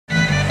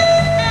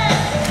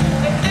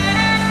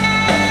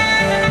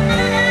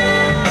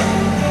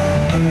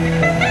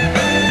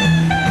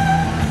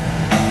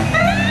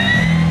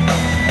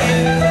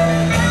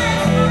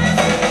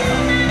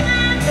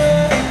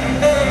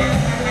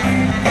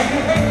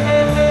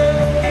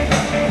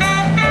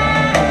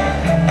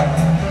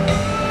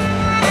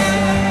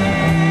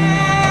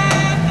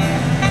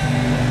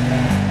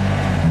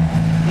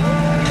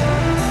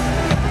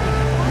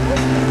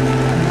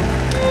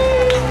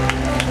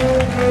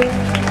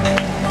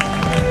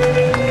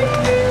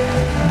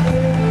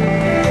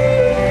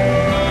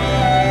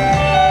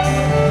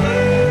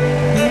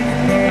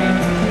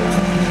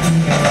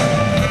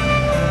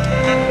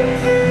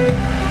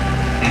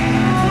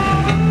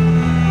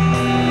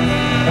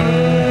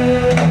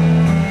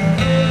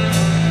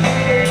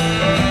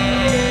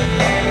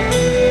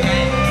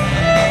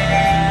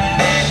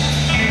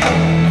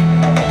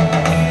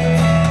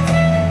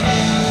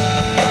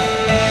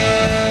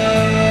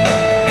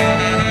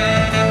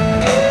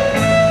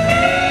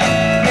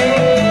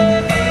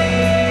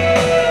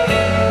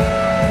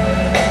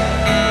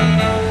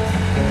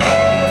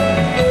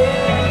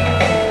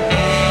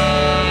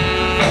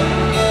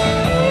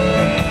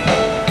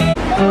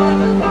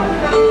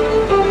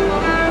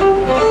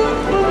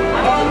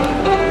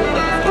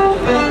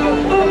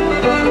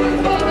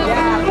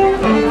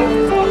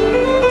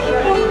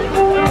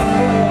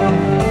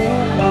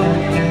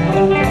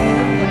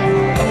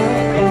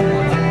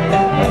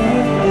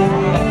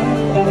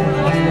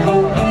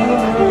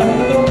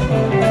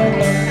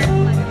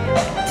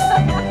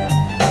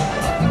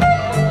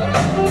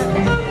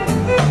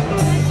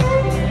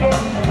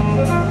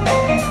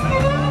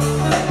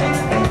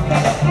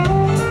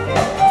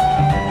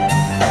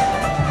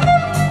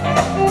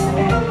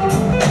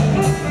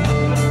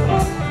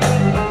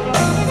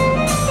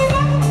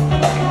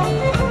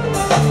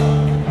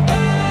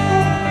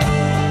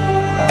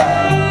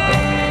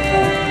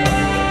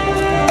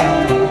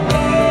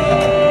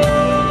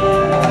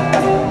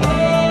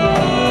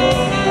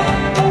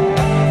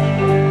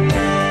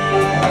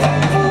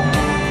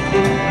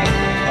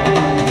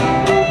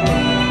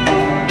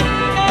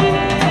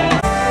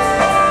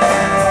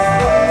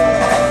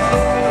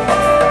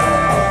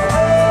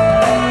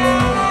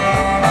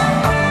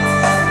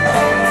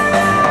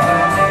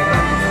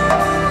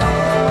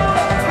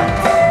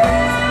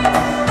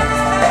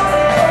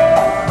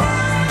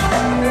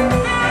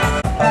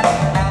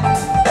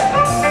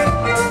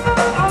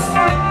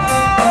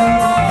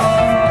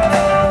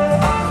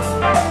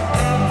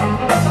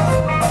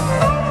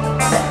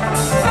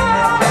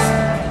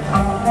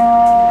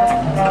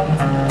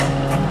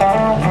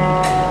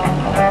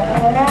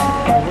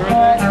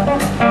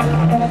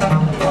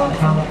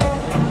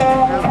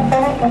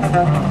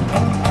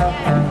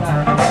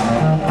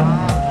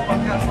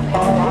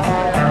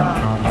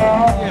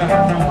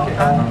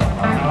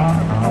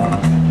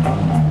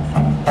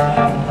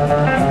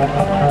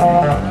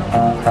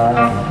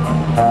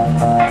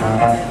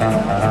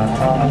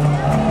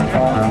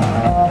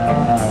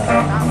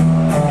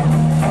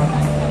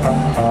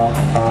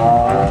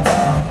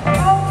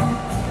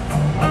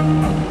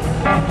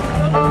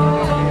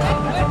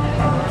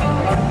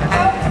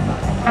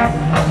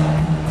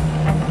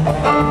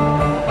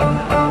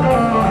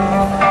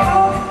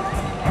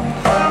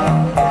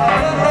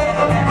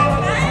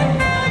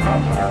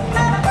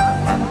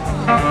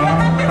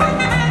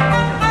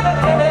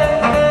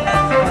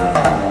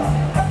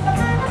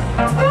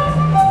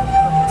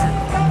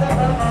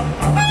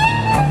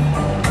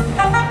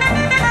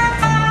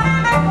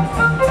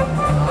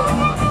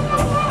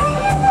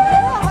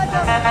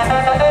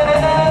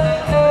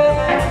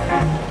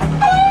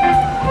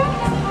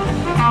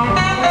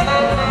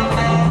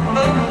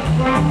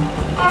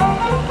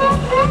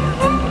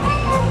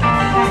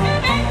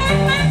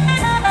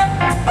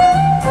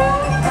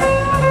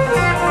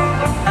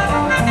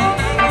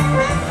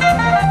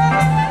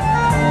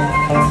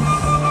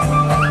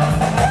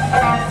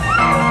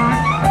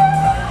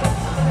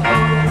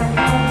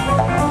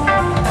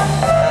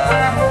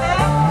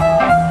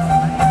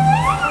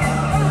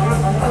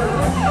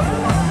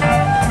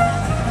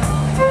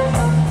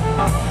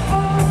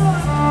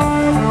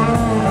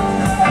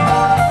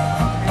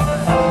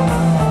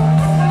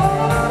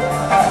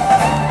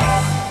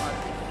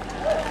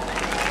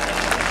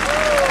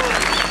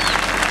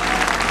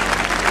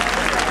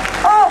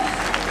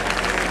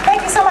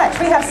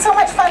We have so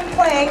much fun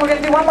playing. We're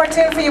going to do one more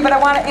tune for you, but I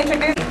want to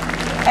introduce you.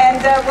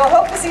 And we'll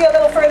hope to see you a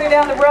little further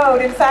down the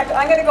road. In fact,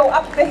 I'm going to go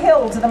up the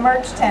hill to the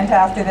merch tent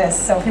after this.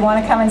 So if you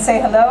want to come and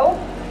say hello,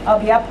 I'll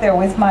be up there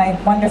with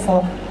my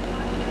wonderful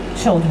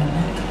children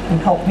who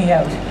help me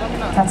out.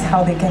 That's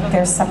how they get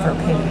their supper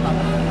paid.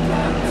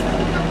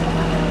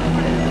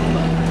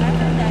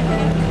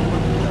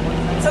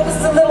 So this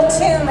is a little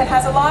tune that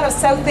has a lot of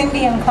South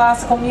Indian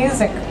classical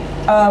music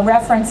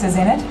references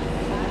in it.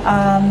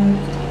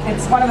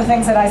 It's one of the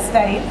things that I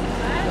studied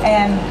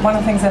and one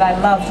of the things that I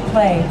love to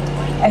play.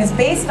 And it's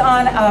based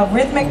on a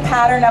rhythmic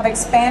pattern of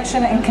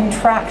expansion and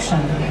contraction.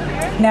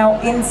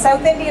 Now, in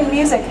South Indian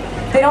music,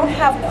 they don't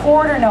have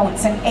quarter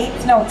notes and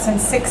eighth notes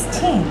and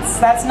sixteenths.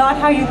 That's not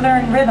how you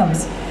learn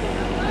rhythms.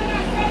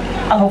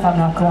 I hope I'm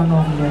not going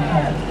over your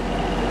head.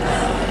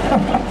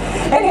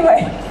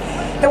 Anyway,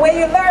 the way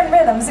you learn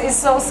rhythms is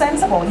so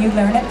sensible. You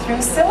learn it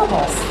through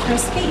syllables, through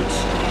speech.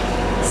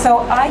 So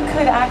I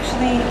could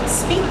actually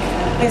speak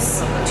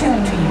this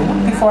tune to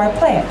you before I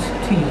play it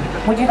to you.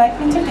 Would you like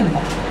me to do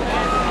that?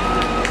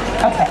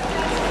 Okay.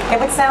 It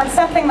would sound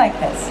something like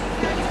this.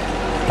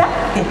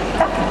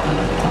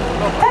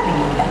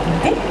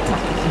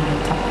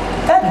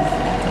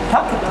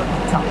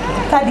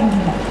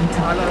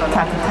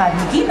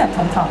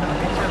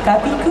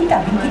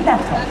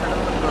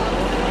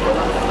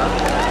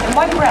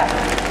 One breath.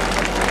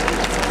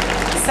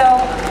 So,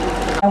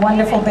 a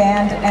wonderful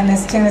band, and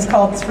this tune is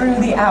called Through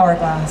the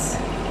Hourglass.